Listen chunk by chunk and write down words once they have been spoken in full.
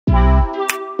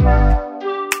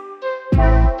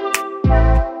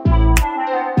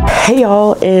Hey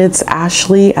y'all, it's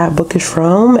Ashley at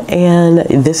Bookishrealm,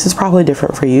 and this is probably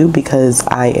different for you because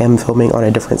I am filming on a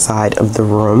different side of the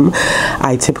room.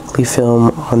 I typically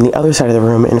film on the other side of the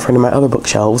room in front of my other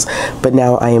bookshelves, but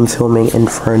now I am filming in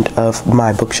front of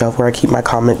my bookshelf where I keep my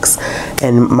comics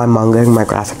and my manga and my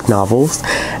graphic novels,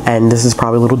 and this is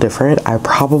probably a little different. I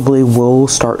probably will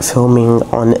start filming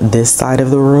on this side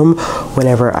of the room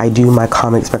whenever I do my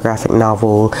comics, my graphic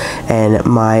novel, and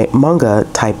my manga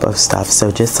type of stuff.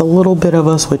 So just a little bit of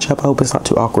a switch up. I hope it's not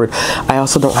too awkward. I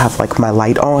also don't have like my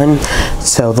light on,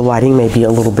 so the lighting may be a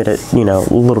little bit, you know,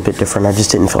 a little bit different. I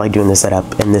just didn't feel like doing the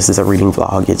setup, and this is a reading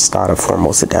vlog. It's not a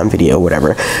formal sit down video,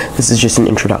 whatever. This is just an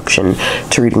introduction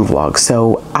to reading vlogs.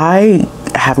 So I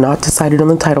have not decided on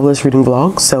the title of this reading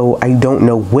vlog, so I don't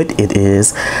know what it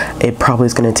is. It probably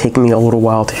is going to take me a little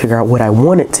while to figure out what I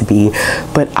want it to be,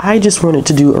 but I just wanted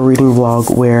to do a reading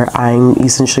vlog where I'm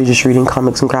essentially just reading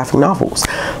comics and graphic novels.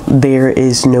 There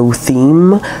is no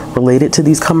theme related to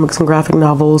these comics and graphic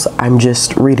novels. I'm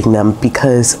just reading them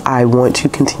because I want to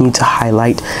continue to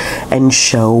highlight and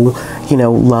show, you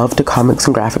know, love to comics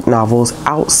and graphic novels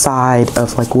outside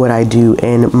of like what I do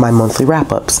in my monthly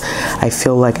wrap-ups. I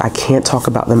feel like I can't talk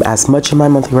about them as much in my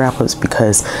monthly wrap-ups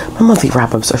because my monthly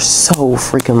wrap-ups are so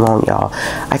freaking long, y'all.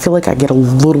 I feel like I get a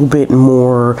little bit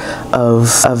more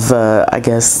of I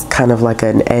guess kind of like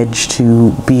an edge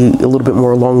to be a little bit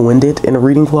more long-winded in a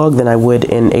reading vlog than I would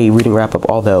in a reading wrap-up,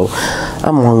 although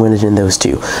I'm long-winded in those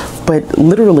too. But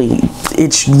literally,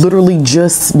 it's literally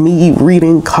just me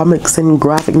reading comics and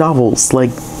graphic novels.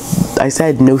 Like I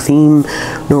said, no theme,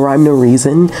 no rhyme, no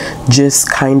reason, just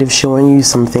kind of showing you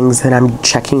some things that I'm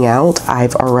checking out.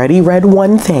 I've already read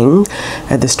one thing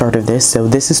at the start of this, so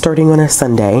this is starting on a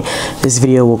Sunday. This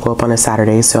video will go up on a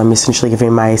Saturday, so I'm essentially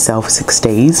giving myself 6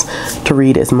 days to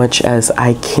read as much as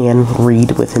I can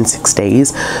read within 6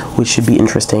 days, which should be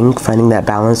interesting, finding that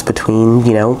balance between,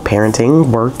 you know,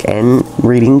 parenting, work, and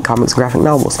reading comics and graphic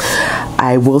novels.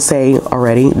 I will say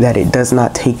already that it does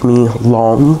not take me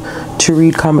long to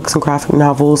read comics and graphic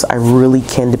novels. I really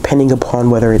can, depending upon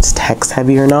whether it's text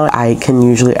heavy or not. I can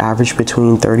usually average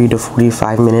between 30 to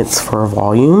 45 minutes for a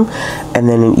volume, and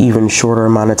then an even shorter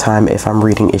amount of time if I'm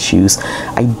reading issues.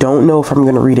 I don't know if I'm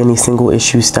going to read any single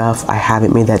issue stuff. I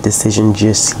haven't made that decision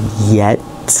just yet.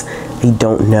 I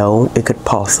don't know. It could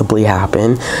possibly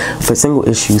happen, but single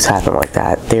issues happen like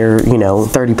that. They're, you know,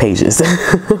 30 pages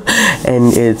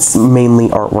and it's mainly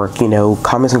artwork. You know,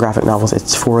 comics and graphic novels,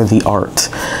 it's for the art.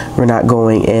 We're not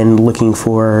going in looking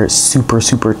for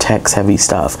super text heavy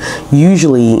stuff.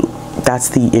 Usually that's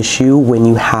the issue when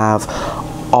you have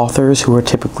authors who are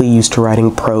typically used to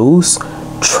writing prose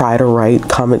try to write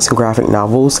comics and graphic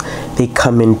novels. They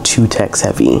come in too text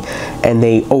heavy and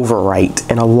they overwrite,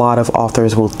 and a lot of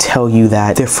authors will tell you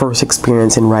that their first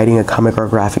experience in writing a comic or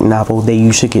graphic novel, they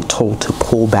usually get told to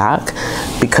pull back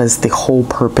because the whole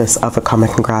purpose of a comic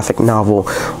and graphic novel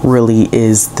really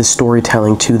is the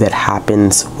storytelling too that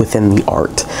happens within the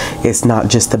art. It's not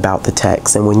just about the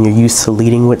text, and when you're used to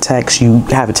leading with text, you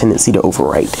have a tendency to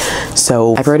overwrite.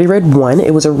 So I've already read one.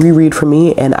 It was a reread for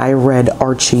me, and I read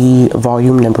Archie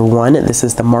volume number 1. This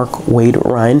is the Mark Waid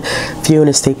run.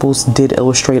 Fiona Staples did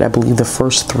illustrate, I believe, the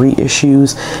first 3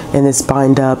 issues in this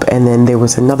bind up, and then there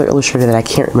was another illustrator that I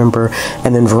can't remember,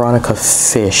 and then Veronica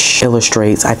Fish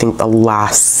illustrates, I think, the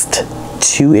last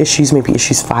 2 issues, maybe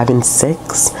issues 5 and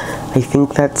 6. I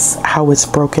think that's how it's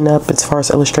broken up as far as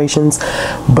illustrations,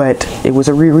 but it was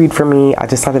a reread for me. I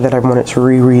decided that I wanted to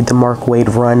reread the Mark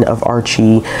Waid run of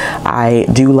Archie. I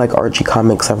do like Archie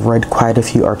comics. I've read quite a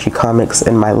few Archie comics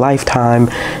in my lifetime.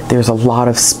 There's a lot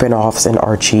of spin-offs in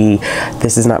Archie.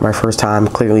 This is not my first time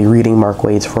clearly reading Mark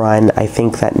Waid's run. I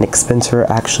think that Nick Spencer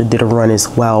actually did a run as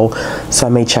well, so I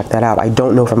may check that out. I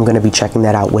don't know if I'm going to be checking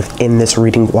that out within this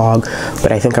reading vlog,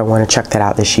 but I think I want to check that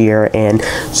out this year. And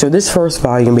so this first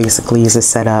volume basically is a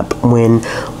setup when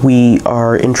we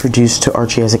are introduced to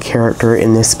Archie as a character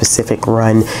in this specific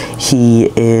run.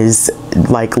 He is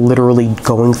like literally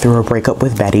going through a breakup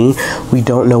with Betty. We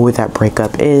don't know what that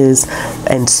breakup is,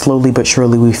 and slowly but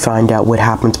surely we find out what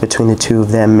happens between the two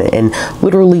of them, and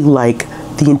literally like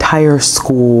the entire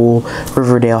school,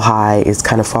 Riverdale High, is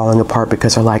kind of falling apart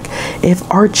because they're like, if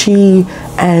Archie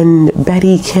and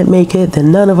Betty can't make it,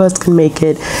 then none of us can make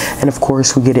it. And of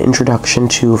course we get an introduction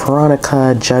to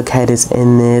Veronica. Jughead is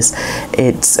in this.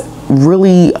 It's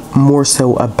really more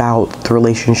so about the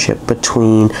relationship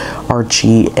between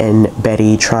Archie and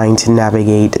Betty, trying to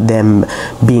navigate them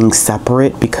being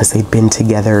separate because they've been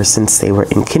together since they were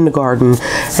in kindergarten,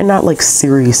 and not like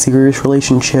serious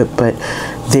relationship, but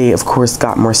They of course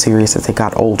got more serious as they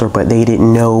got older, but they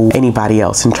didn't know anybody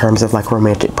else in terms of like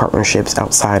romantic partnerships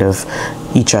outside of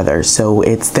each other. So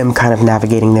it's them kind of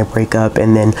navigating their breakup.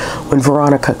 And then when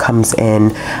Veronica comes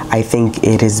in, I think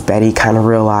it is Betty kind of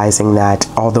realizing that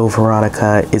although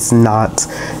Veronica is not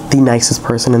the nicest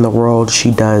person in the world,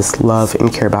 she does love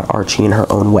and care about Archie in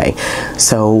her own way.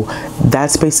 So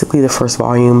that's basically the first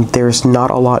volume. There's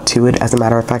not a lot to it. As a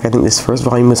matter of fact, I think this first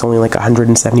volume is only like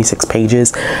 176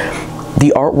 pages.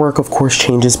 The artwork, of course,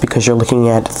 changes because you're looking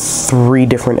at 3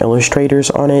 different illustrators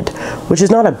on it, which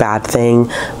is not a bad thing,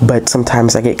 but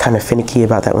sometimes I get kind of finicky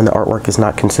about that when the artwork is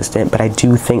not consistent. But I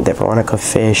do think that Veronica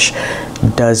Fish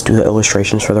does do the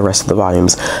illustrations for the rest of the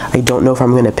volumes. I don't know if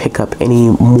I'm going to pick up any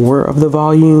more of the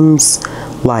volumes.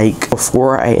 Like,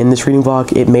 before I end this reading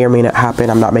vlog, it may or may not happen.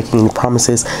 I'm not making any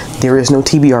promises. There is no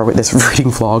TBR with this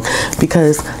reading vlog,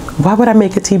 because why would I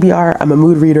make a TBR? I'm a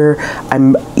mood reader.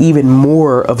 I'm even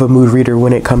more of a mood reader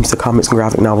when it comes to comics and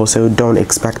graphic novels, so don't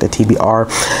expect a TBR.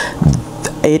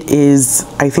 It is,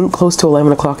 I think, close to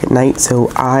 11 o'clock at night,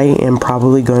 so I am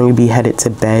probably going to be headed to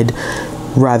bed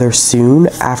rather soon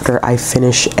after I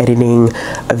finish editing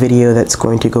a video that's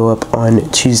going to go up on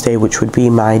Tuesday, which would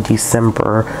be my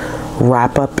December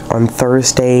wrap up. On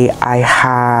Thursday, I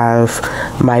have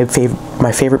my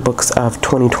favorite books of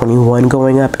 2021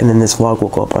 going up, and then this vlog will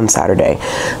go up on Saturday.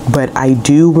 But I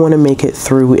do want to make it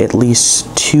through at least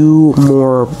 2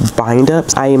 more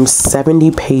bind-ups. I am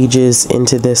 70 pages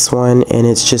into this one, and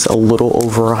it's just a little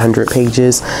over 100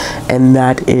 pages, and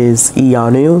that is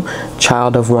Iyanu,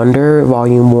 Child of Wonder,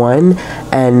 Volume 1.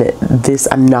 And this,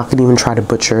 I'm not going to even try to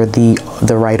butcher the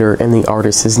writer and the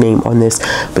artist's name on this,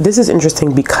 but this is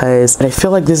interesting because I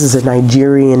feel like this is a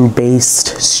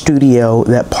Nigerian-based studio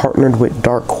that partnered with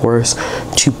Dark Horse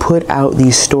to put out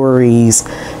these stories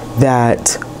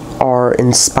that are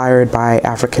inspired by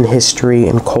African history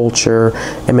and culture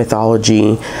and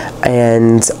mythology.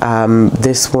 And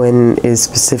this one is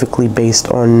specifically based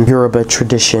on Yoruba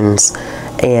traditions,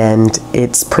 and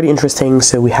it's pretty interesting.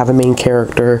 So we have a main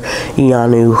character,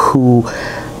 Iyanu, who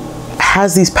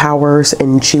has these powers,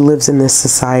 and she lives in this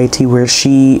society where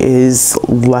she is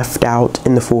left out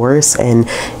in the forest, and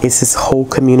it's this whole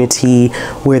community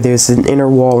where there's an inner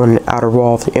wall and an outer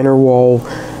wall. The inner wall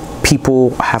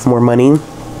people have more money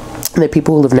than the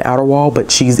people who live in the outer wall,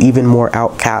 but she's even more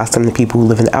outcast than the people who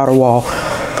live in the outer wall.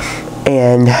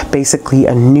 And basically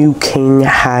a new king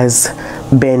has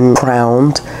been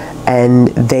crowned, and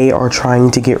they are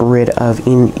trying to get rid of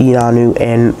Iyanu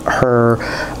and her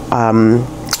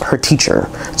teacher.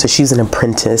 So she's an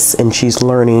apprentice, and she's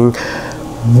learning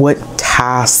what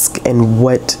task and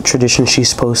what tradition she's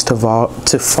supposed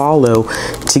to follow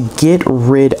to get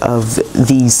rid of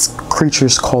these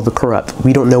creatures called the corrupt.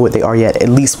 We don't know what they are yet. At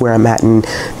least where I'm at in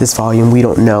this volume, we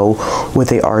don't know what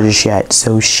they are just yet.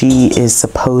 So she is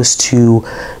supposed to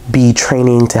be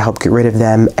training to help get rid of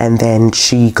them, and then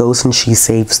she goes and she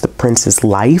saves the prince's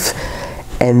life.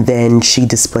 And then she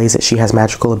displays that she has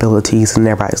magical abilities, and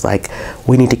everybody's like,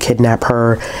 we need to kidnap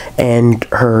her and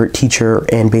her teacher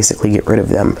and basically get rid of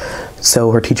them. So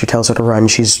her teacher tells her to run.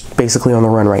 She's basically on the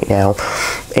run right now,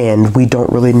 and we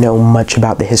don't really know much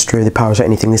about the history of the powers or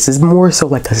anything. This is more so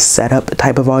like a setup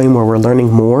type of volume where we're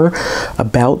learning more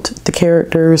about the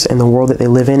characters and the world that they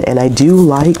live in. And I do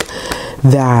like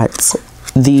that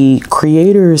the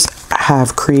creators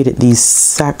have created these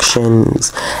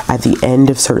sections. At the end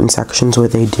of certain sections,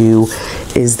 what they do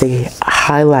is they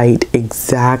highlight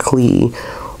exactly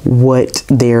what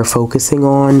they're focusing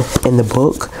on in the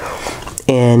book,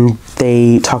 and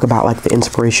they talk about like the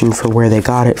inspiration for where they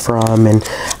got it from and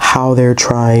how they're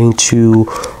trying to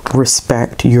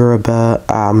respect Yoruba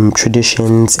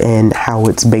traditions and how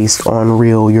it's based on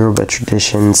real Yoruba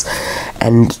traditions.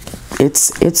 And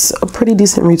it's a pretty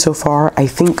decent read so far. I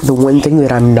think the one thing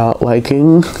that I'm not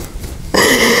liking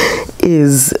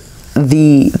is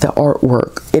the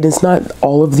artwork. It is not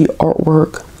all of the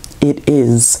artwork. It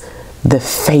is the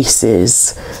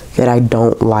faces that I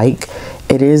don't like.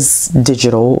 It is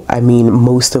digital. I mean,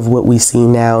 most of what we see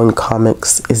now in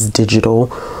comics is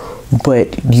digital,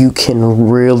 but you can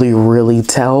really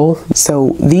tell.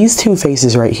 So these 2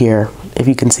 faces right here, if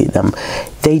you can see them,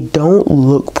 they don't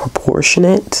look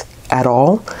proportionate at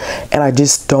all, and I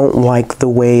just don't like the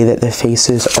way that the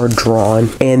faces are drawn,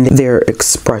 and they're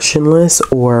expressionless,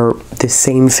 or the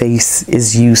same face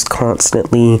is used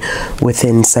constantly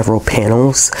within several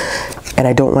panels, and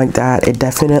I don't like that. It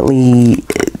definitely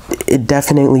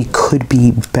could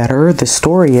be better. The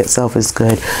story itself is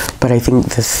good, but I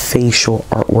think the facial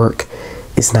artwork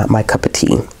is not my cup of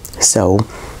tea. So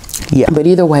yeah, but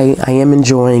either way, I am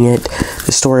enjoying it,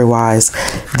 the story wise.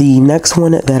 The next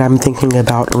one that I'm thinking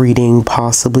about reading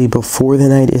possibly before the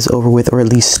night is over with, or at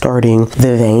least starting,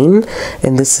 The Vein.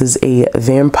 And this is a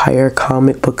vampire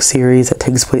comic book series that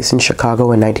takes place in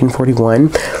Chicago in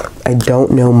 1941. I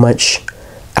don't know much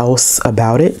else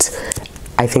about it.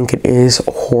 I think it is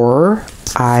horror.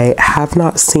 I have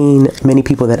not seen many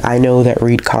people that I know that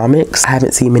read comics. I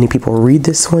haven't seen many people read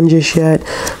this one just yet,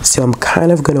 so I'm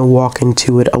kind of going to walk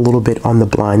into it a little bit on the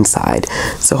blind side.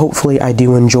 So hopefully I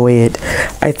do enjoy it.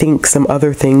 I think some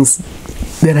other things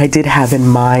that I did have in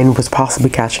mind was possibly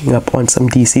catching up on some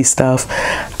DC stuff.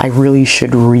 I really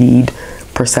should read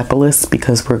Persepolis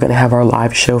because we're going to have our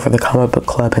live show for the comic book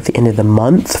club at the end of the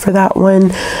month for that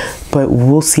one, but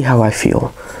we'll see how I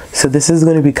feel. So this is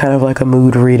going to be kind of like a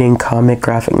mood reading comic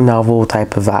graphic novel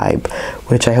type of vibe,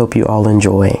 which I hope you all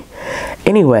enjoy.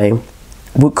 Anyway,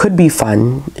 what could be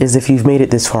fun is if you've made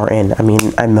it this far in. I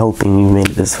mean, I'm hoping you made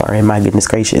it this far in, my goodness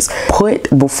gracious. Put,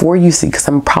 before you see, because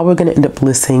I'm probably going to end up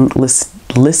listing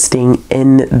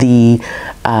in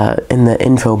the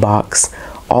info box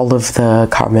all of the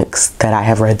comics that I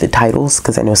have read, the titles,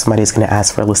 because I know somebody's going to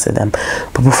ask for a list of them.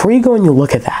 But before you go and you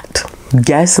look at that,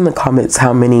 guess in the comments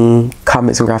how many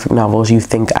comics and graphic novels you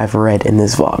think I've read in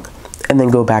this vlog, and then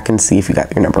go back and see if you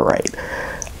got your number right.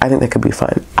 I think that could be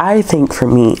fun. I think for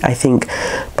me, I think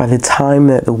by the time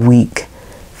that the week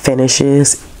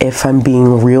finishes, if I'm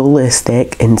being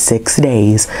realistic, in 6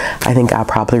 days, I think I'll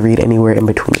probably read anywhere in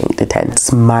between 8 to 10.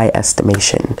 It's my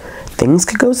estimation. Things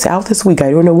could go south this week. I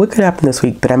don't know what could happen this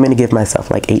week, but I'm going to give myself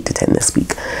like 8 to 10 this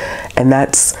week. And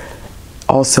that's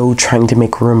also trying to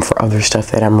make room for other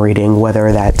stuff that I'm reading,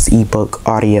 whether that's ebook,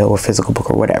 audio, or physical book,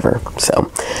 or whatever.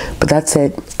 So, but that's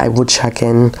it. I will check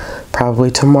in probably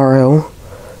tomorrow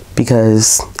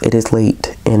because it is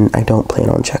late and I don't plan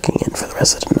on checking in for the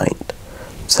rest of the night.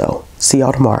 So, see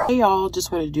y'all tomorrow. Hey y'all,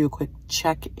 just wanted to do a quick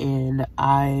check-in.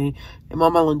 I am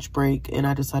on my lunch break and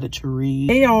I decided to read.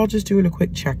 Hey y'all, just doing a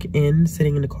quick check-in,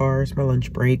 sitting in the car. It's my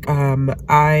lunch break.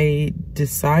 I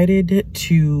decided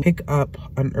to pick up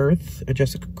Unearthed, a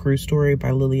Jessica Cruz story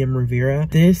by Lilian Rivera.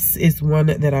 This is one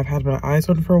that I've had my eyes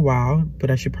on for a while,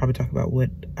 but I should probably talk about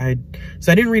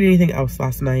so I didn't read anything else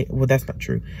last night. Well, that's not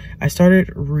true. I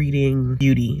started reading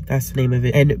Beauty. That's the name of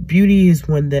it. And Beauty is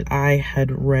one that I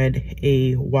had read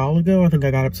a while ago. I think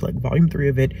I got up to like volume 3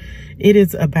 of it. It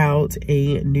is about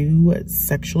a new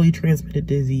sexually transmitted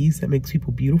disease that makes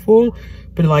people beautiful,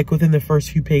 but like within the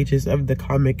first few pages of the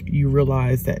comic you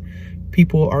realize that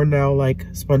people are now like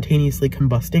spontaneously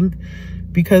combusting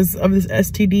because of this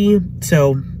STD.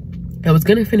 So I was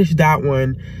gonna finish that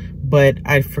one, but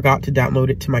I forgot to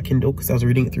download it to my Kindle because I was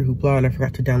reading it through Hoopla and I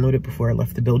forgot to download it before I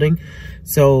left the building.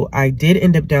 So I did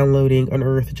end up downloading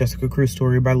Unearthed, Jessica Cruz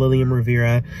story by Lilian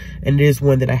Rivera, and it is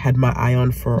one that I had my eye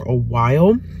on for a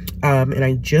while. And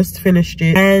I just finished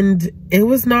it and it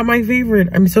was not my favorite.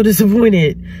 I'm so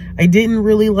disappointed. I didn't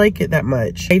really like it that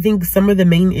much. I think some of the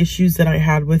main issues that I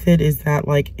had with it is that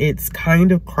like it's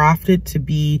kind of crafted to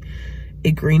be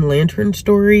a Green Lantern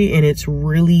story and it's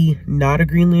really not a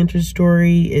Green Lantern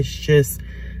story. It's just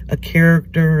a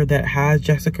character that has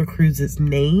Jessica Cruz's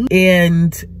name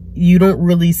and you don't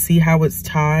really see how it's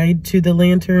tied to the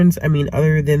lanterns. I mean,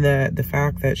 other than the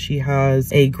fact that she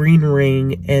has a green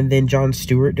ring and then Jon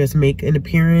Stewart does make an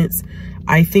appearance.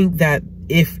 I think that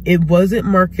if it wasn't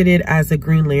marketed as a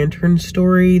Green Lantern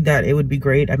story, that it would be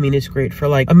great. I mean, it's great for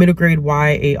like a middle grade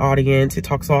YA audience. It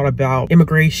talks a lot about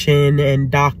immigration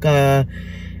and DACA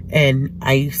and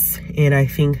ICE. And I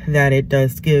think that it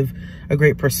does give a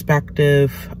great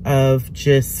perspective of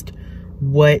just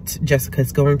what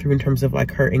Jessica's going through in terms of like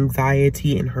her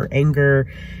anxiety and her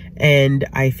anger. And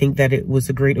I think that it was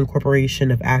a great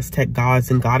incorporation of Aztec gods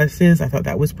and goddesses. I thought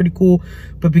that was pretty cool.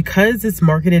 But because it's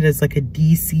marketed as like a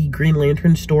DC Green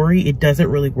Lantern story, it doesn't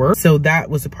really work. So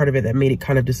that was a part of it that made it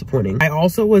kind of disappointing. I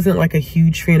also wasn't like a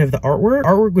huge fan of the artwork.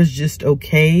 Artwork was just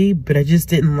okay, but I just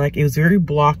didn't like, it was very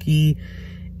blocky.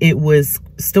 It was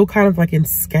still kind of like in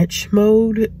sketch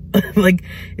mode. Like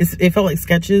it felt like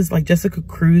sketches. Like Jessica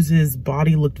Cruz's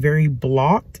body looked very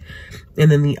blocked.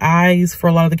 And then the eyes for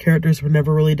a lot of the characters were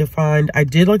never really defined. I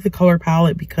did like the color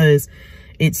palette because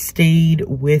it stayed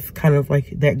with kind of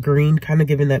like that green, kind of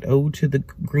giving that ode to the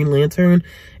Green Lantern.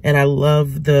 And I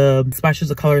love the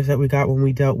splashes of colors that we got when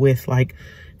we dealt with like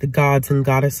the gods and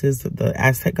goddesses, the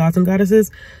Aztec gods and goddesses.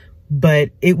 But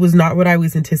it was not what I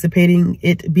was anticipating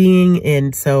it being,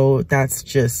 and so that's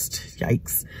just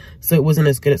yikes. So it wasn't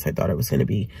as good as I thought it was going to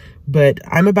be. But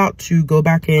I'm about to go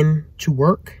back in to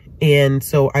work, and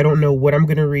so I don't know what I'm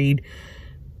going to read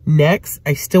Next,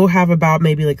 I still have about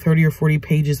maybe like 30 or 40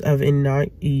 pages of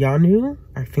Iyanu.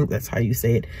 I think that's how you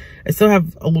say it. I still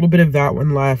have a little bit of that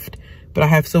one left, but I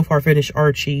have so far finished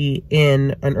Archie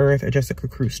and Unearthed, a Jessica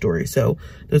Cruz story. So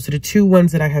those are the 2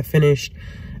 ones that I have finished.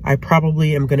 I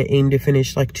probably am going to aim to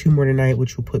finish like 2 more tonight,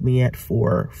 which will put me at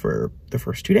 4 for the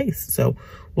first 2 days. So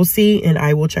we'll see, and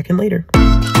I will check in later.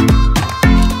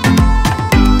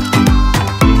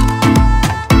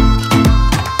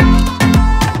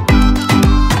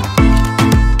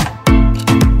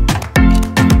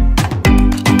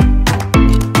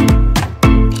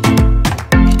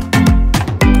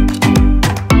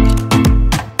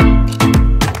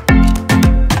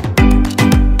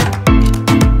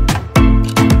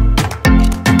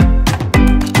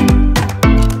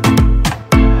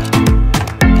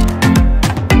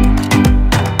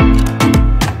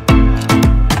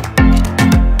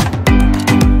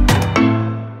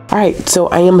 Alright, so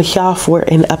I am here for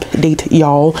an update,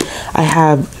 y'all. I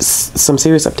have some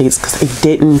serious updates because I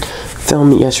didn't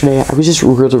film yesterday. I was just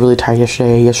really tired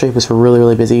yesterday. Yesterday was a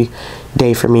really busy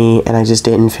day for me, and I just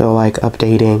didn't feel like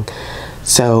updating.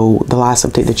 So the last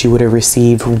update that you would have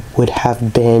received would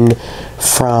have been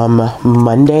from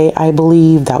Monday, I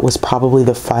believe. That was probably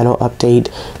the final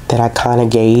update that I kind of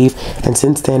gave. And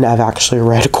since then, I've actually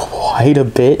read quite a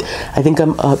bit. I think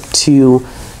I'm up to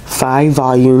 5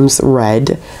 volumes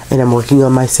read, and I'm working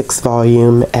on my 6th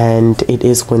volume, and it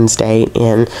is Wednesday,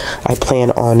 and I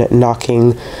plan on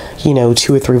knocking, you know,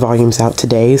 2 or 3 volumes out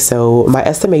today. So my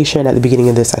estimation at the beginning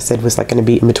of this, I said, was like going to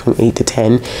be in between 8 to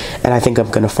 10, and I think I'm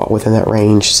going to fall within that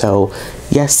range. So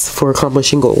yes, for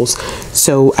accomplishing goals.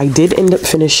 So I did end up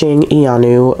finishing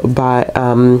Iyanu by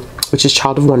which is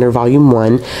Child of Wonder Volume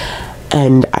 1.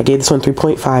 And I gave this one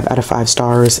 3.5 out of 5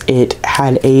 stars. It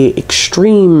had a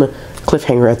extreme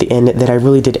cliffhanger at the end that I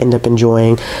really did end up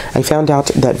enjoying. I found out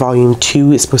that volume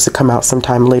 2 is supposed to come out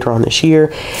sometime later on this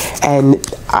year, and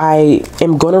I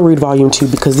am going to read volume 2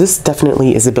 because this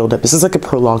definitely is a build-up. This is like a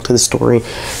prologue to the story,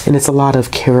 and it's a lot of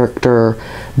character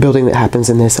building that happens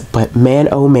in this. But man,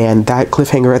 oh man, that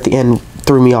cliffhanger at the end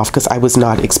threw me off because I was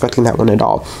not expecting that one at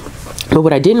all. But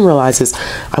what I didn't realize is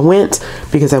I went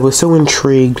because I was so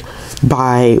intrigued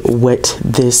by what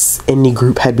this indie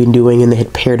group had been doing, and they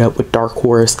had paired up with Dark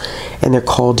Horse, and they're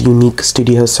called Unique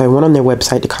Studios. So I went on their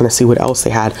website to kind of see what else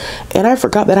they had, and I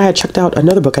forgot that I had checked out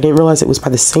another book. I didn't realize it was by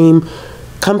the same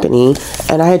company,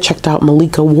 and I had checked out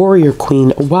Malika Warrior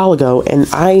Queen a while ago, and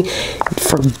I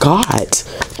forgot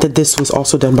that this was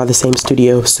also done by the same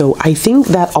studio. So I think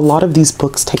that a lot of these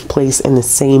books take place in the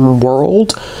same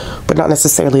world, but not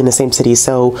necessarily in the same city.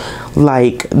 So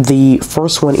like the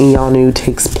first one, Iyanu,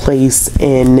 takes place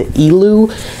in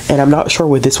Ilu, and I'm not sure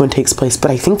where this one takes place,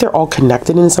 but I think they're all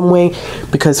connected in some way,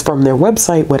 because from their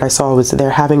website what I saw was that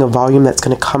they're having a volume that's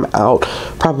going to come out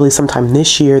probably sometime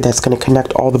this year that's going to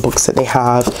connect all the books that they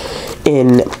have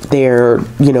in their,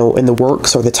 you know, in the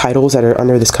works or the titles that are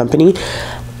under this company.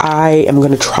 I am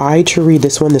going to try to read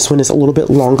this one. This one is a little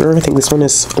bit longer. I think this one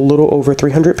is a little over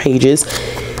 300 pages.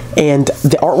 And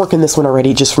the artwork in this one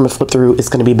already, just from a flip through, is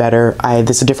going to be better.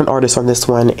 There's a different artist on this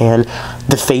one, and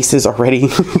the faces already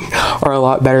are a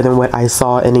lot better than what I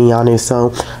saw in Iyanu.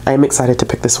 So I am excited to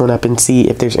pick this one up and see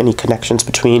if there's any connections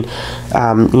between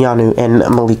Iyanu and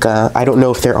Malika. I don't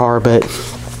know if there are, but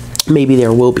maybe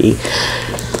there will be.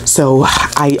 So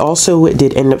I also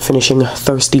did end up finishing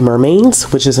Thirsty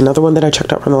Mermaids, which is another one that I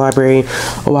checked out from the library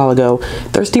a while ago.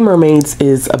 Thirsty Mermaids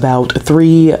is about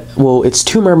it's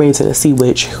 2 mermaids and a sea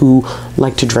witch who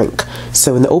like to drink.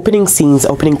 So in the opening scenes,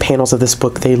 opening panels of this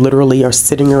book, they literally are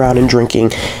sitting around and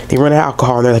drinking. They run out of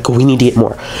alcohol and they're like, we need to get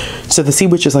more. So the sea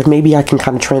witch is like, maybe I can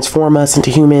kind of transform us into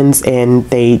humans, and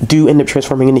they do end up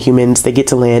transforming into humans. They get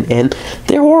to land, and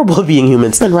they're horrible at being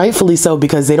humans, and rightfully so,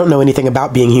 because they don't know anything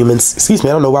about being humans. Excuse me,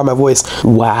 I don't know why my voice.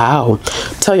 Wow.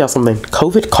 Tell y'all something.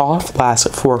 COVID cough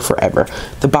lasts for forever.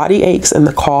 The body aches and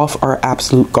the cough are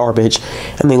absolute garbage,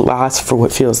 and they last for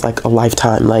what feels like a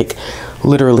lifetime. Like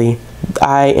literally,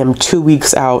 I am 2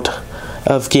 weeks out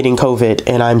of getting COVID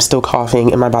and I'm still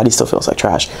coughing and my body still feels like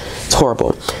trash. It's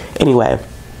horrible. Anyway,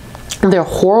 they're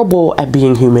horrible at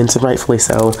being humans, and rightfully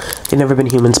so. They've never been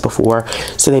humans before.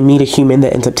 So they meet a human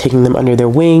that ends up taking them under their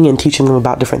wing and teaching them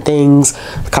about different things,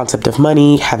 the concept of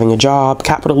money, having a job,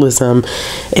 capitalism.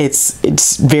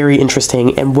 It's very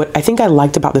interesting. And what I think I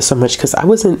liked about this so much, because I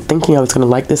wasn't thinking I was going to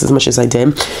like this as much as I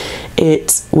did,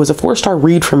 it was a 4-star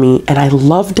read for me, and I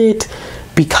loved it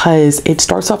because it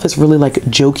starts off as really like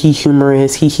jokey,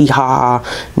 humorous, hee hee ha,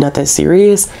 not that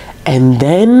serious, and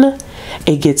then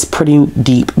it gets pretty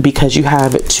deep, because you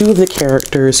have 2 of the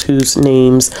characters whose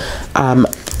names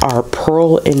are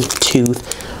Pearl and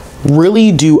Tooth,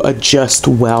 really do adjust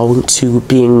well to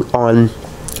being on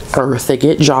Earth. They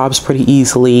get jobs pretty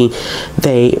easily,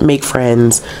 they make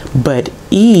friends, but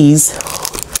Ease,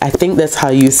 I think that's how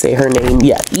you say her name,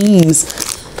 yeah, Ease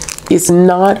is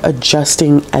not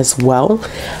adjusting as well,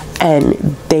 and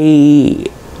they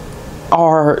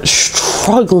are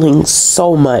struggling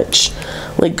so much,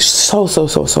 like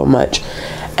so much.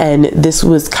 And this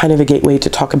was kind of a gateway to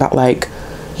talk about, like,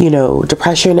 you know,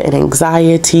 depression and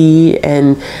anxiety,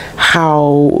 and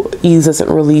how Ease doesn't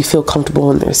really feel comfortable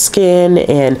in their skin,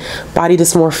 and body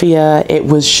dysmorphia. It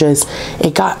was just,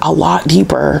 it got a lot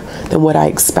deeper than what I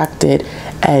expected,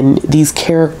 and these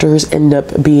characters end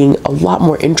up being a lot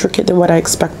more intricate than what I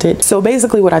expected. So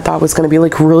basically what I thought was going to be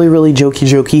like really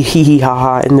jokey hee hee ha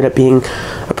ha ended up being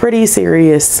a pretty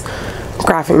serious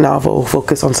graphic novel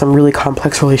focused on some really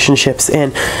complex relationships,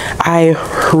 and I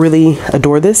really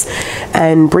adore this.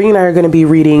 And Bree and I are going to be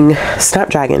reading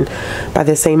Snapdragon by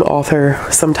the same author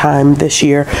sometime this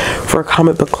year for a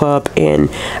comic book club,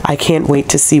 and I can't wait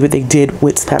to see what they did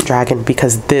with Snapdragon,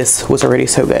 because this was already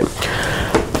so good.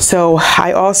 So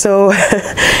I also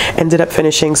ended up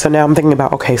finishing, so now I'm thinking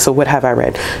about, okay, so what have I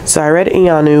read? So I read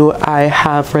Iyanu, I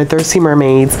have read Thirsty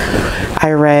Mermaids,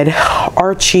 I read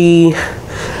Archie,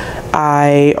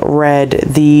 I read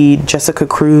the Jessica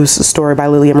Cruz story by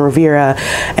Lilian Rivera,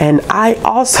 and I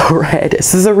also read,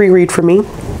 this is a reread for me,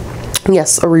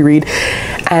 yes, a reread,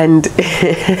 and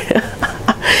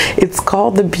it's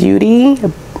called The Beauty,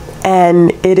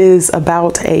 and it is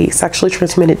about a sexually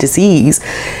transmitted disease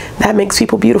that makes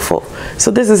people beautiful.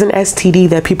 So this is an STD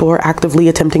that people are actively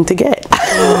attempting to get.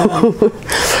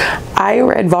 I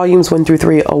read volumes 1 through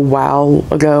 3 a while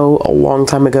ago, a long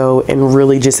time ago, and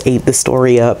really just ate the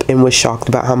story up and was shocked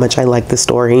about how much I liked the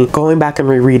story. Going back and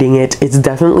rereading it, it's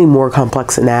definitely more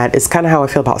complex than that. It's kind of how I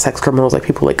feel about Sex Criminals. Like,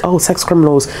 people are like, oh, Sex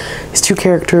Criminals is 2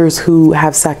 characters who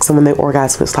have sex, and when they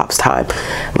orgasm, it stops time.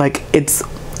 Like, it's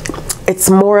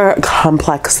more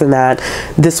complex than that.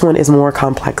 This one is more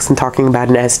complex and talking about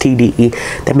an STD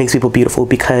that makes people beautiful,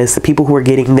 because the people who are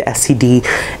getting the STD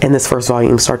in this first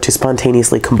volume start to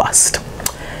spontaneously combust,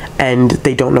 and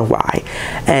they don't know why.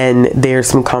 And there's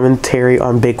some commentary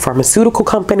on big pharmaceutical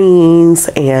companies,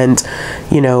 and,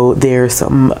 you know, there's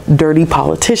some dirty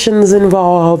politicians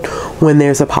involved when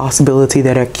there's a possibility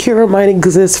that a cure might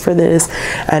exist for this.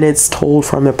 And it's told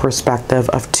from the perspective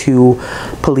of 2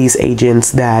 police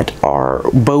agents that are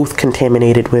both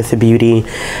contaminated with the beauty,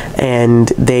 and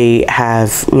they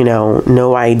have, you know,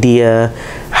 no idea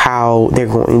how they're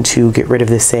going to get rid of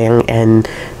this thing, and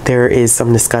there is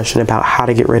some discussion about how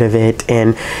to get rid of it.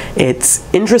 And it's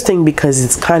interesting because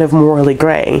it's kind of morally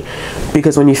gray,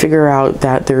 because when you figure out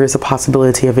that there is a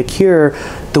possibility of a cure,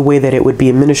 the way that it would be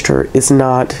administered is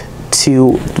not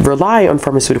to rely on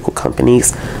pharmaceutical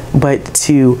companies, but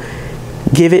to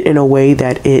give it in a way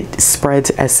that it spreads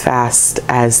as fast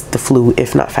as the flu,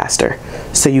 if not faster.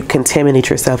 So you contaminate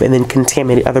yourself and then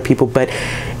contaminate other people, but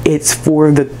it's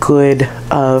for the good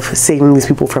of saving these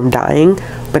people from dying,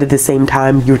 but at the same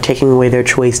time you're taking away their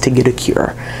choice to get a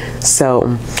cure.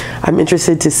 So I'm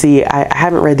interested to see. I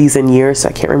haven't read these in years, so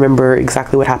I can't remember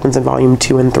exactly what happens in volume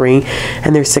 2 and 3,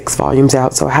 and there's 6 volumes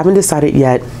out, so I haven't decided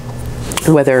yet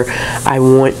whether I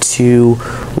want to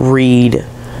read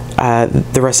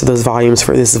the rest of those volumes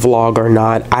for this vlog or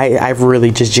not. I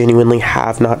really just genuinely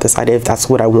have not decided if that's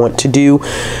what I want to do,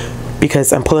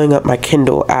 because I'm pulling up my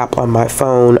Kindle app on my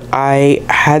phone. I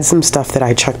had some stuff that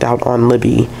I checked out on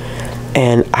Libby,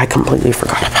 and I completely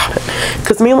forgot about it,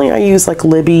 because mainly I use like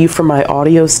Libby for my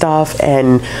audio stuff,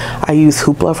 and I use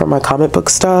Hoopla for my comic book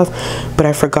stuff, but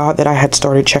I forgot that I had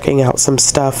started checking out some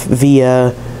stuff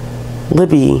via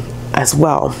Libby as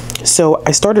well. So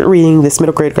I started reading this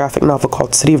middle grade graphic novel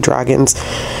called City of Dragons,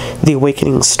 The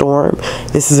Awakening Storm.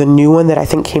 This is a new one that I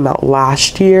think came out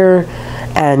last year,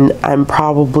 and I'm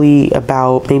probably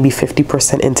about maybe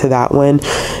 50% into that one.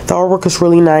 The artwork is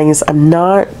really nice. I'm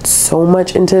not so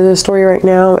much into the story right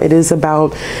now. It is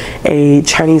about a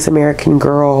Chinese American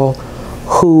girl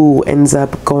who ends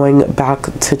up going back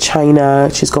to China.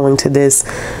 She's going to this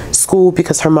school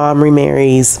because her mom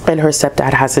remarries, and her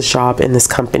stepdad has his job in this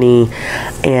company,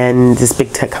 and this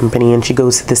big tech company, and she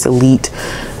goes to this elite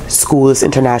school, this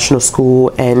international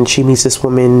school, and she meets this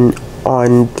woman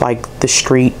on like the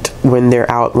street when they're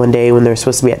out one day when they're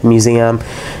supposed to be at the museum,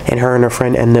 and her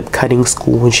friend end up cutting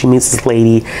school when she meets this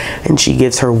lady, and she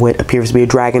gives her what appears to be a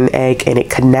dragon egg, and it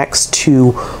connects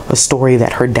to a story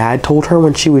that her dad told her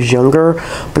when she was younger.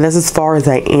 But that's as far as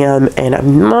I am, and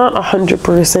I'm not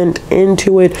 100%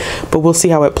 into it, but we'll see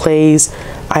how it plays.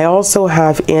 I also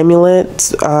have Amulet,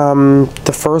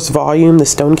 the first volume, The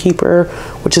Stonekeeper,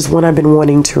 which is one I've been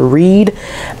wanting to read.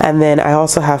 And then I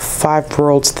also have Five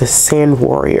Worlds, The Sand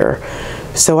Warrior.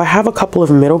 So I have a couple of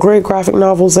middle grade graphic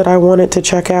novels that I wanted to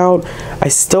check out. I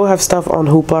still have stuff on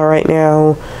Hoopla right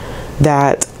now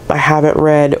that I haven't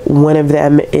read. One of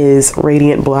them is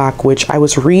Radiant Black, which I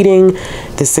was reading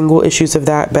the single issues of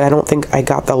that, but I don't think I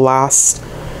got the last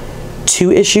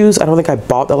 2 issues. I don't think I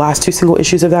bought the last 2 single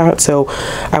issues of that, so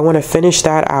I want to finish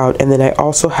that out. And then I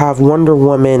also have Wonder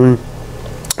Woman,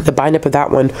 the bind-up of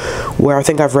that one, where I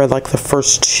think I've read like the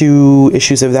first 2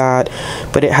 issues of that,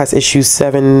 but it has issues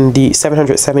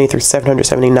 770 through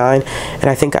 779, and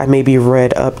I think I maybe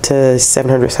read up to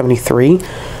 773. So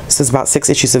there's about 6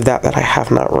 issues of that that I have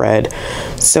not read.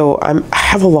 So I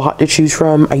have a lot to choose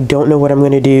from. I don't know what I'm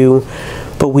going to do,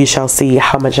 but we shall see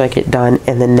how much I get done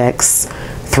in the next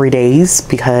 3 days,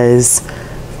 because,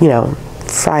 you know,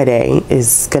 Friday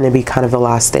is going to be kind of the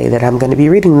last day that I'm going to be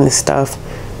reading this stuff,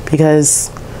 because,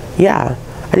 yeah,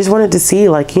 I just wanted to see,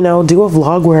 like, you know, do a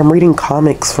vlog where I'm reading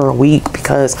comics for a week,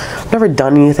 because I've never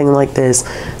done anything like this.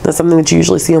 That's something that you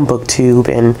usually see on BookTube,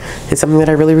 and it's something that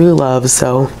I really, really love.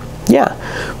 So, yeah,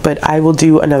 but I will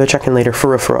do another check-in later.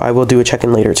 For real, I will do a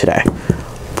check-in later today.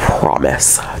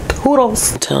 Promise.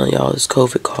 Toodles. I'm telling y'all, this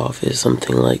COVID cough is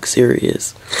something like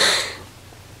serious.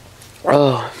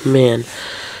 Oh man,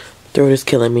 throat is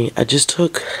killing me. I just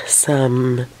took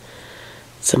some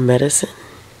medicine,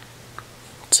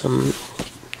 something.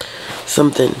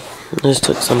 I just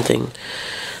took something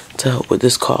to help with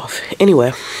this cough.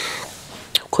 Anyway,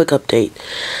 quick update.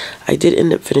 I did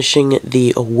end up finishing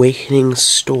The Awakening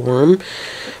Storm,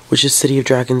 which is City of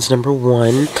Dragons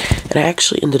 #1, and I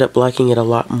actually ended up liking it a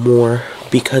lot more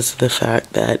because of the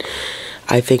fact that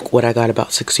I think when I got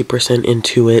about 60%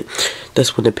 into it,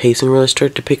 that's when the pacing really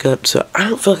started to pick up. So I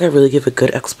don't feel like I really give a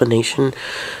good explanation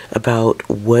about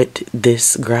what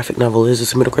this graphic novel is.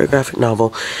 It's a middle grade graphic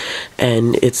novel,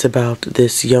 and it's about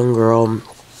this young girl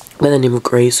by the name of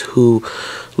Grace who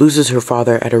loses her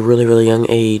father at a really, really young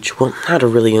age. Well, not a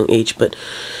really young age, but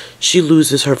she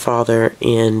loses her father,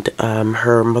 and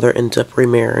her mother ends up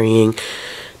remarrying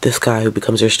this guy who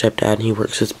becomes her stepdad, and he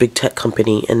works at this big tech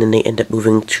company, and then they end up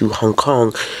moving to Hong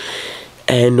Kong.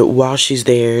 And while she's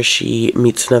there, she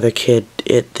meets another kid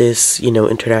at this, you know,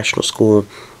 international school,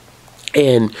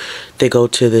 and they go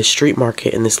to the street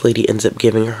market, and this lady ends up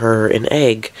giving her an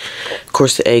egg. Of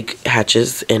course, the egg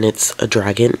hatches, and it's a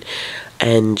dragon,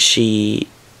 and she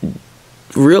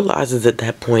realizes at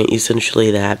that point, essentially,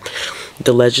 that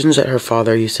the legends that her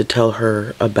father used to tell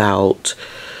her about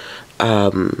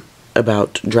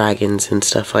dragons and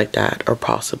stuff like that are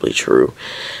possibly true.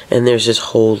 And there's this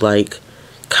whole, like,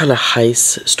 kind of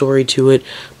heist story to it,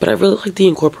 but I really like the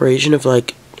incorporation of,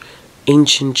 like,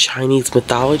 ancient Chinese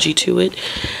mythology to it,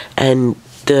 and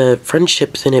the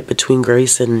friendships in it between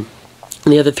Grace and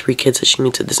the other 3 kids that she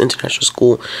meets at this international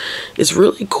school is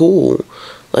really cool.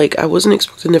 Like, I wasn't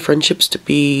expecting the friendships to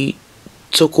be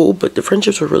so cool, but the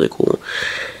friendships were really cool,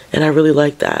 and I really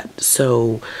liked that.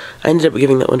 So I ended up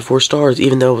giving that one 4 stars,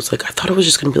 even though it was like, I thought it was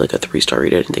just going to be like a 3-star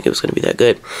read. I didn't think it was going to be that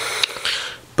good,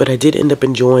 but I did end up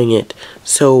enjoying it.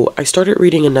 So I started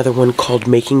reading another one called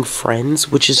Making Friends,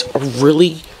 which is a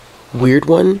really weird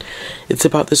one. It's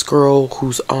about this girl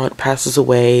whose aunt passes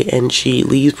away, and she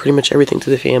leaves pretty much everything to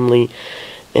the family,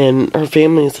 and her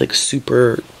family is like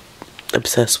super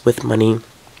obsessed with money,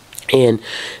 and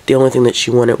the only thing that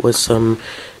she wanted was some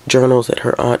journals that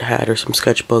her aunt had, or some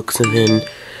sketchbooks, and then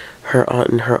her aunt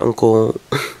and her uncle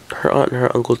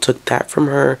took that from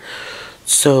her.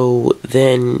 So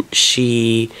then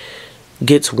she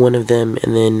gets one of them,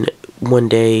 and then one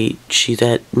day she's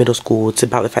at middle school. It's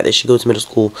about the fact that she goes to middle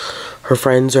school. Her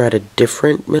friends are at a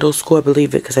different middle school, I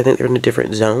believe, because I think they're in a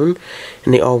different zone,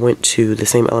 and they all went to the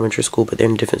same elementary school, but they're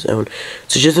in a different zone.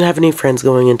 So she doesn't have any friends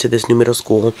going into this new middle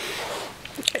school,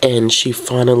 and she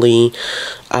finally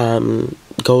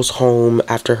goes home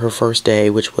after her first day,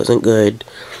 which wasn't good,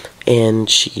 and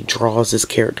she draws this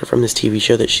character from this TV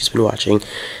show that she's been watching,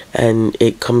 and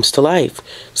it comes to life.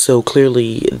 So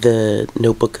clearly the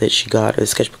notebook that she got, or the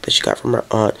sketchbook that she got from her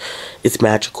aunt, is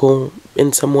magical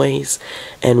in some ways,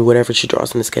 and whatever she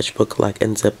draws in the sketchbook, like,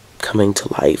 ends up coming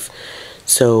to life.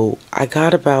 So I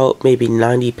got about maybe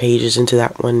 90 pages into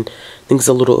that one. I think it's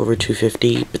a little over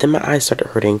 250, but then my eyes started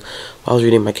hurting while I was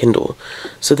reading my Kindle.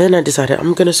 So then I decided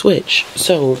I'm gonna switch.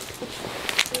 So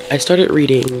I started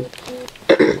reading,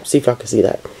 see if I can see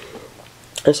that.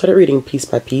 I started reading Piece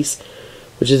by Piece,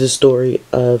 which is the story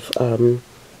of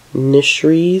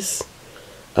Nisrin's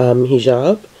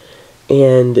Hijab.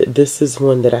 And this is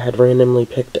one that I had randomly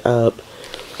picked up,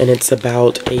 and it's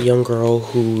about a young girl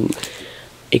who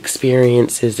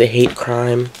experiences a hate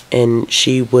crime, and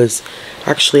she was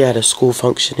actually at a school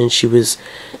function, and she was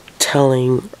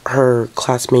telling her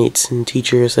classmates and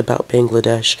teachers about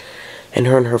Bangladesh, and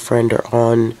her friend are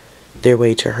on their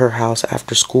way to her house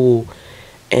after school,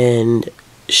 and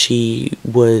she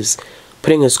was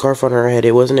putting a scarf on her head.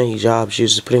 It wasn't a hijab, she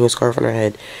was just putting a scarf on her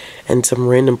head, and some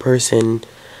random person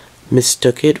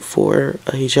mistook it for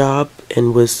a hijab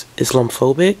and was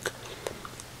Islamophobic,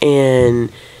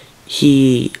 and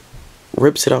he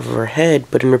rips it off of her head,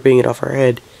 but in ripping it off her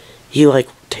head, he like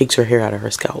takes her hair out of her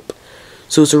scalp.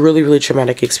 So it's a really, really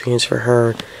traumatic experience for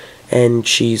her, and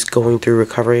she's going through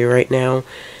recovery right now.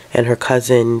 And her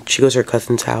cousin, she goes to her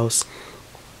cousin's house,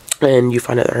 and you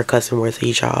find out that her cousin wears a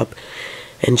hijab,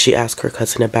 and she asks her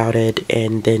cousin about it,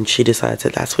 and then she decides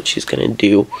that that's what she's gonna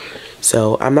do.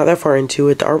 So I'm not that far into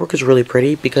it. The artwork is really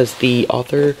pretty because the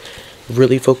author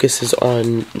really focuses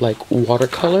on like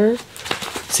watercolor.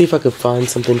 See if I could find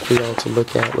something for y'all to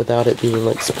look at without it being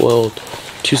like spoiled,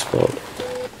 too spoiled.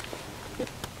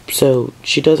 So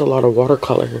she does a lot of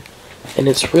watercolor, and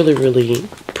it's really, really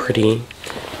pretty.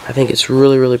 I think it's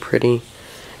really, really pretty,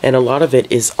 and a lot of it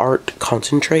is art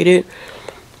concentrated,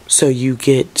 so you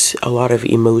get a lot of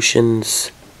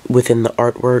emotions within the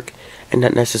artwork and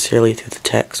not necessarily through the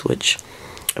text, which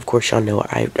of course y'all know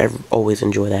I always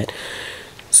enjoy that.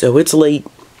 So it's late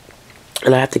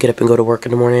and I have to get up and go to work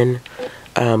in the morning,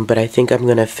 but I think I'm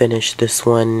gonna finish this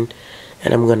one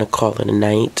and I'm gonna call it a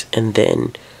night, and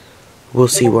then we'll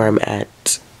see where I'm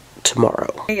at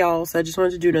tomorrow. Hey y'all, so I just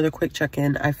wanted to do another quick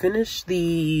check-in. I finished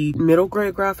the middle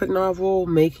grade graphic novel,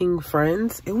 Making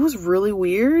Friends. It was really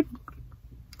weird,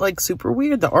 like super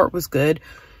weird. The art was good,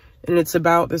 and it's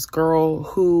about this girl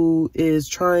who is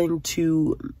trying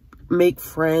to make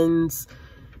friends,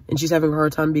 and she's having a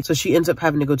hard time so she ends up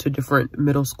having to go to a different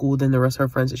middle school than the rest of her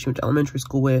friends that she went to elementary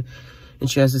school with, and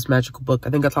she has this magical book.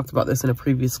 I think I talked about this in a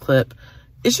previous clip.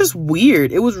 It's just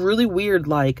weird. It was really weird.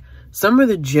 Like, some of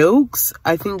the jokes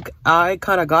I think I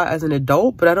kind of got as an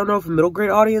adult, but I don't know if a middle grade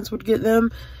audience would get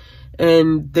them.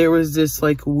 And there was this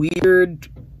like weird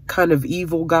kind of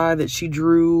evil guy that she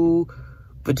drew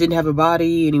but didn't have a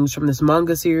body, and he was from this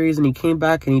manga series, and he came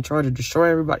back and he tried to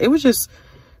destroy everybody. It was just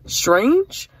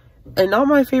strange and not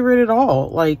my favorite at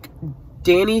all. Like,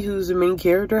 Danny, who's the main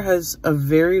character, has a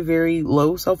very, very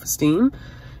low self-esteem,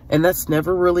 and that's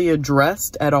never really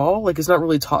addressed at all. Like, it's not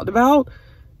really talked about.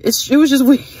 It was just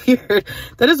weird.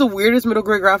 That is the weirdest middle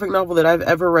grade graphic novel that I've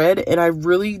ever read, and I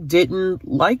really didn't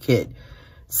like it.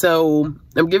 So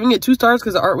I'm giving it 2 stars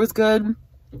because the art was good,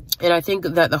 and I think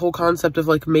that the whole concept of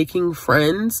like making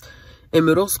friends in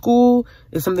middle school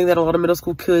is something that a lot of middle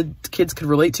school kids could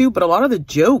relate to. But a lot of the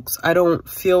jokes, I don't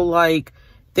feel like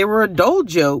they were adult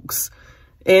jokes,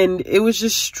 and it was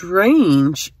just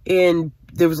strange. And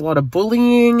there was a lot of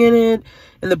bullying in it,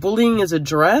 and the bullying is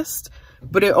addressed,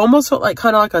 but it almost felt like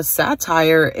kind of like a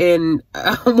satire. And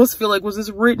I almost feel like, was this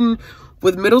written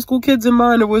with middle school kids in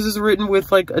mind, or was this written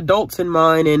with like adults in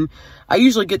mind? And I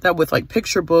usually get that with like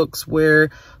picture books,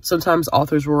 where sometimes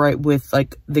authors will write with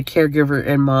like the caregiver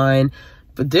in mind.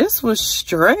 But this was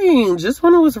strange. This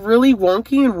one was really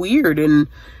wonky and weird, and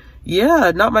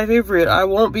yeah, not my favorite. I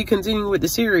won't be continuing with the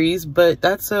series, but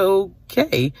that's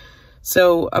okay.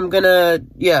 So I'm gonna,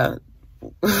 yeah,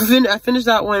 I finished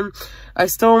that one. I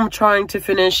still am trying to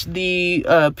finish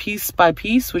the Piece by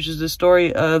Piece, which is the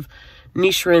story of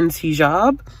Nisrin's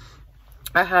Hijab.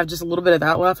 I have just a little bit of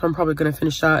that left. I'm probably going to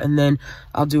finish that, and then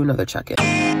I'll do another check-in.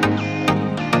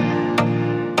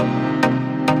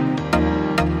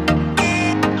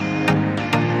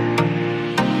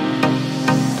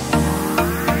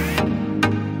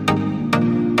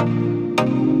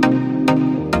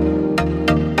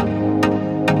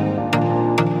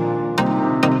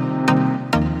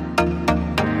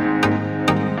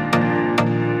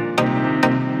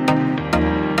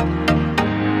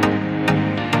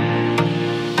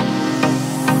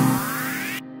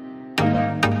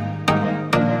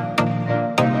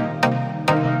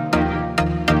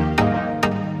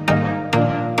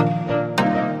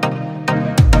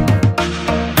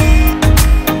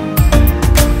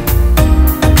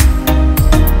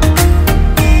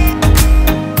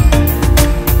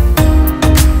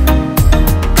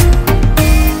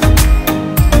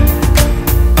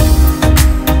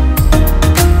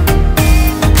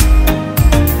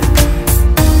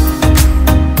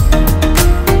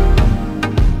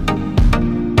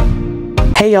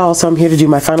 Hey y'all, so I'm here to do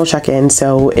my final check-in.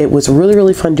 So it was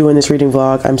really fun doing this reading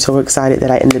vlog. I'm so excited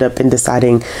that I ended up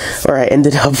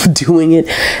doing it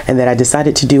and that I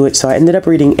decided to do it. So I ended up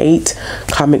reading 8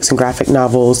 comics and graphic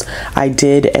novels. I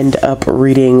did end up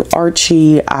reading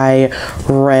Archie. I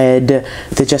read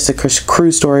the Jessica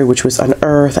Cruz story, which was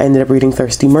Unearthed. I ended up reading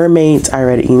Thirsty Mermaids. I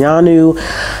read Iyanu.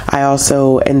 I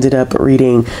also ended up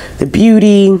reading The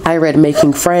Beauty. I read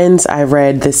Making Friends. I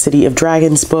read the City of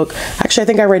Dragons book. Actually, I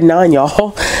think I read 9,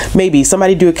 y'all. Maybe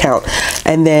somebody do a count.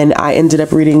 And then I ended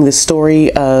up reading the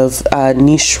story of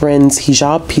Nisrin's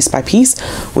Hijab piece by piece,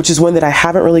 which is one that I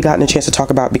haven't really gotten a chance to talk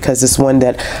about because it's one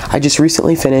that I just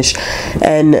recently finished,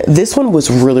 and this one was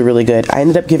really good. I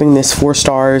ended up giving this 4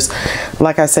 stars.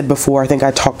 Like I said before, I think I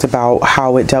talked about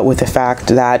how it dealt with the fact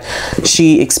that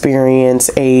she experienced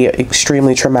a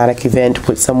extremely traumatic event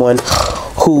with someone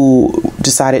who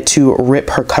decided to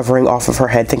rip her covering off of her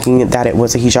head thinking that it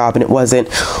was a hijab, and it wasn't,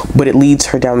 but it leads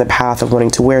her down the path of wanting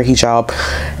to wear hijab.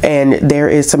 And there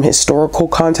is some historical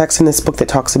context in this book that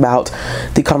talks about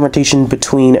the confrontation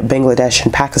between Bangladesh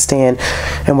and Pakistan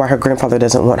and why her grandfather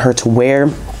doesn't want her to wear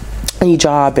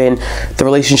hijab, and the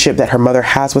relationship that her mother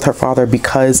has with her father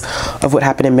because of what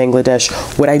happened in Bangladesh.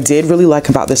 What I did really like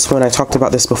about this one, I talked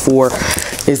about this before,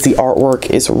 is the artwork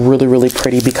is really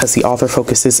pretty because the author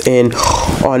focuses in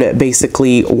on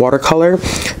basically watercolor.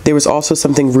 There was also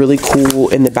something really cool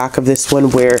in the back of this one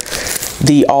where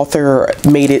the author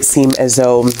made it seem as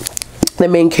though the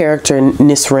main character,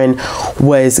 Nisrin,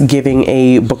 was giving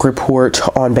a book report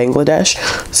on Bangladesh.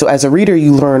 So as a reader,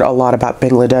 you learn a lot about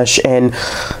Bangladesh and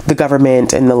the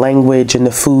government and the language and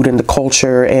the food and the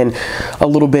culture, and a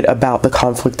little bit about the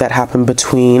conflict that happened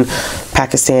between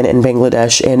Pakistan and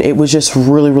Bangladesh. And it was just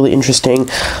really interesting.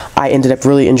 I ended up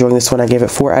really enjoying this one. I gave it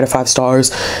 4 out of 5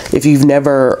 stars. If you've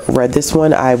never read this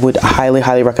one, I would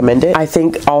highly recommend it. I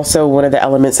think also one of the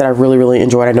elements that I really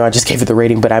enjoyed, I know I just gave it the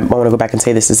rating, but I want to go back and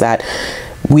say this, is that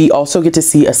we also get to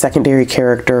see a secondary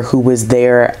character who was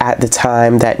there at the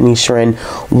time that Nisrin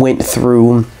went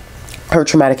through her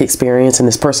traumatic experience, and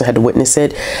this person had to witness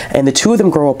it, and the two of them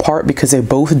grow apart because they're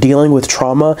both dealing with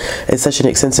trauma in such an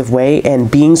extensive way,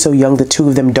 and being so young, the two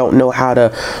of them don't know how to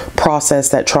process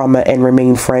that trauma and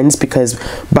remain friends, because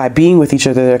by being with each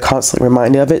other they're constantly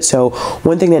reminded of it. So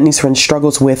one thing that Nisrin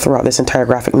struggles with throughout this entire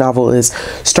graphic novel is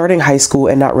starting high school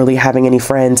and not really having any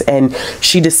friends, and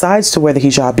she decides to wear the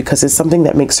hijab because it's something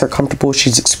that makes her comfortable.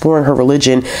 She's exploring her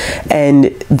religion, and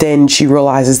then she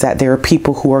realizes that there are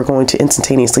people who are going to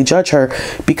instantaneously judge her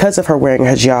because of her wearing a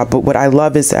hijab. But what I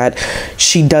love is that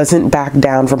she doesn't back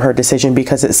down from her decision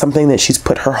because it's something that she's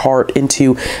put her heart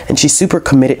into and she's super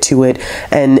committed to it.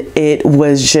 And it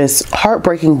was just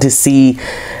heartbreaking to see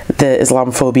the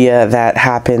Islamophobia that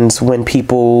happens when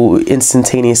people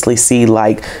instantaneously see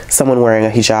like someone wearing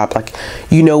a hijab. Like,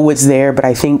 you know what's there, but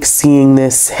I think seeing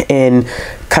this in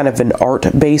kind of an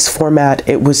art-based format,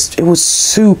 it was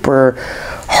super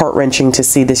heart-wrenching to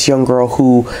see this young girl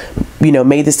who, you know,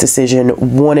 made this decision,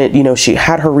 wanted, you know, she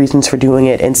had her reasons for doing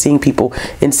it, and seeing people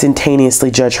instantaneously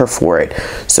judge her for it.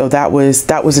 So that was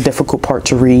a difficult part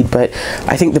to read, but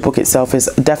I think the book itself is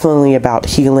definitely about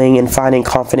healing and finding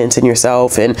confidence in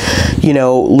yourself and, you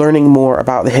know, learning more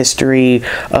about the history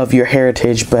of your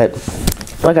heritage. But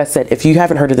like I said, if you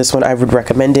haven't heard of this one, I would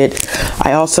recommend it.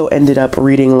 I also ended up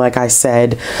reading, like I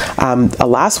said, a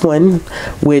last one,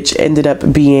 which ended up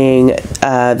being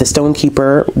The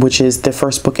Stonekeeper, which is the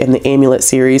first book in the Amulet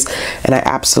series, and I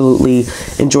absolutely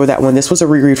enjoyed that one. This was a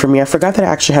reread for me. I forgot that I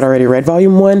actually had already read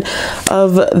volume 1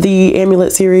 of the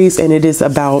Amulet series, and it is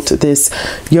about this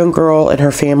young girl and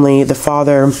her family. The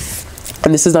father,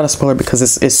 and this is not a spoiler because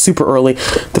it's super early,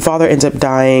 the father ends up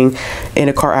dying in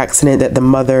a car accident that the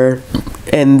mother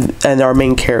and our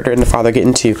main character and the father get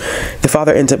into. The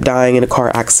father ends up dying in a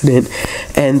car accident,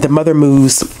 and the mother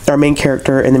moves our main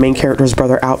character and the main character's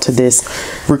brother out to this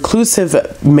reclusive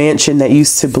mansion that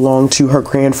used to belong to her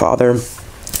grandfather.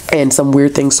 And some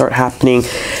weird things start happening,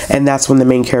 and that's when the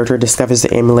main character discovers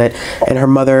the amulet, and her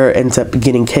mother ends up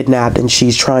getting kidnapped, and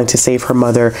she's trying to save her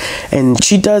mother, and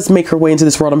she does make her way into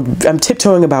this world. I'm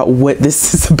tiptoeing about what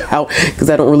this is about because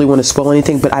I don't really want to spoil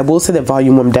anything, but I will say that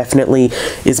volume 1 definitely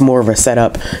is more of a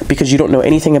setup because you don't know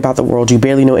anything about the world, you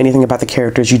barely know anything about the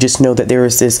characters, you just know that there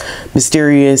is this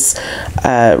mysterious,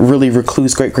 really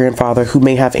recluse great-grandfather who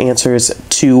may have answers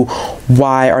to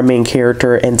why our main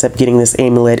character ends up getting this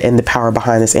amulet and the power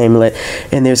behind this Amulet,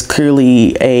 and there's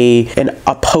clearly an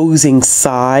opposing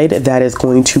side that is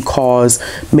going to cause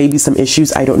maybe some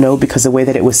issues. I don't know, because the way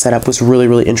that it was set up was really,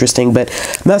 really interesting, but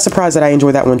I'm not surprised that I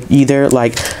enjoyed that one either.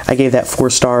 Like, I gave that 4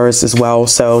 stars as well.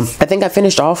 So I think I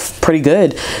finished off pretty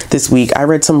good this week. I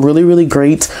read some really, really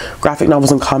great graphic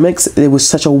novels and comics. It was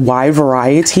such a wide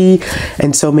variety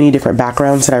and so many different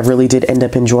backgrounds that I really did end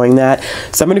up enjoying that.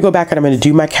 So I'm going to go back and I'm going to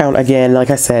do my count again. Like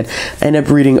I said, I ended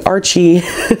up reading Archie.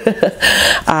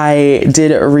 I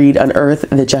did read Unearthed,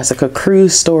 the Jessica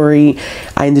Cruz story.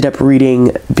 I ended up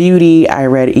reading Beauty. I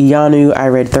read Iyanu. I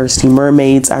read Thirsty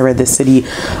Mermaids. I read The City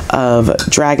of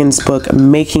Dragons book,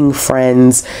 Making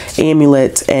Friends,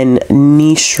 Amulet, and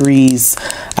Nisrin's,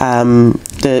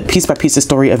 the piece by piece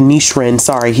story of Nisrin.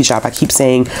 Sorry, Hijab. I keep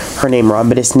saying her name wrong,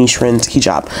 but it's Nisrin's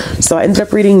Hijab. So I ended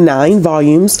up reading 9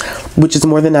 volumes, which is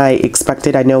more than I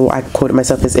expected. I know I quoted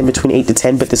myself as in between 8 to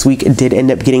 10, but this week it did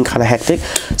end up getting kind of hectic.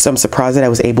 So I'm surprised that I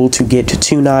was able to get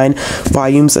to 9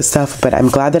 volumes of stuff, but I'm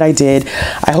glad that I did.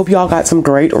 I hope y'all got some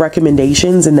great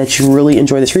recommendations and that you really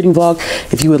enjoy this reading vlog.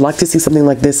 If you would like to see something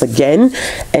like this again,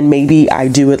 and maybe I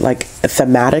do it like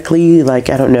thematically, like,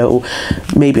 I don't know,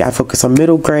 maybe I focus on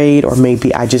middle grade, or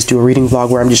maybe I just do a reading vlog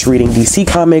where I'm just reading DC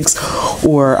comics,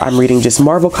 or I'm reading just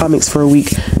Marvel comics for a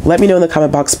week, let me know in the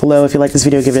comment box below. If you like this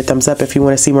video, give it a thumbs up. If you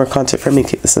want to see more content from me,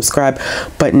 click the subscribe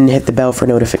button, hit the bell for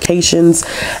notifications,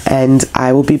 and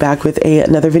I will be back with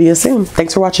another video soon.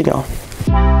 Thanks for watching, y'all.